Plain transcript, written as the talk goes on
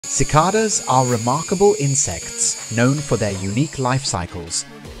Cicadas are remarkable insects known for their unique life cycles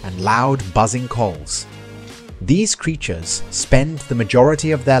and loud buzzing calls. These creatures spend the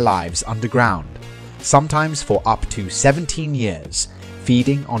majority of their lives underground, sometimes for up to 17 years,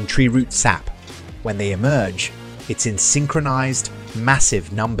 feeding on tree root sap. When they emerge, it's in synchronized,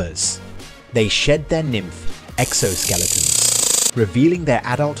 massive numbers. They shed their nymph exoskeletons, revealing their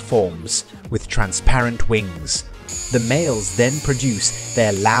adult forms with transparent wings. The males then produce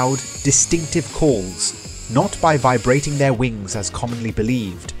their loud, distinctive calls, not by vibrating their wings as commonly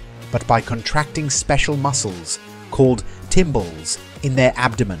believed, but by contracting special muscles called tymbals in their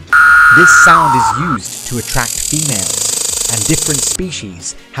abdomen. This sound is used to attract females, and different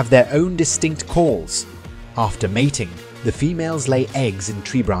species have their own distinct calls. After mating, the females lay eggs in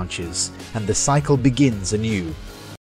tree branches, and the cycle begins anew.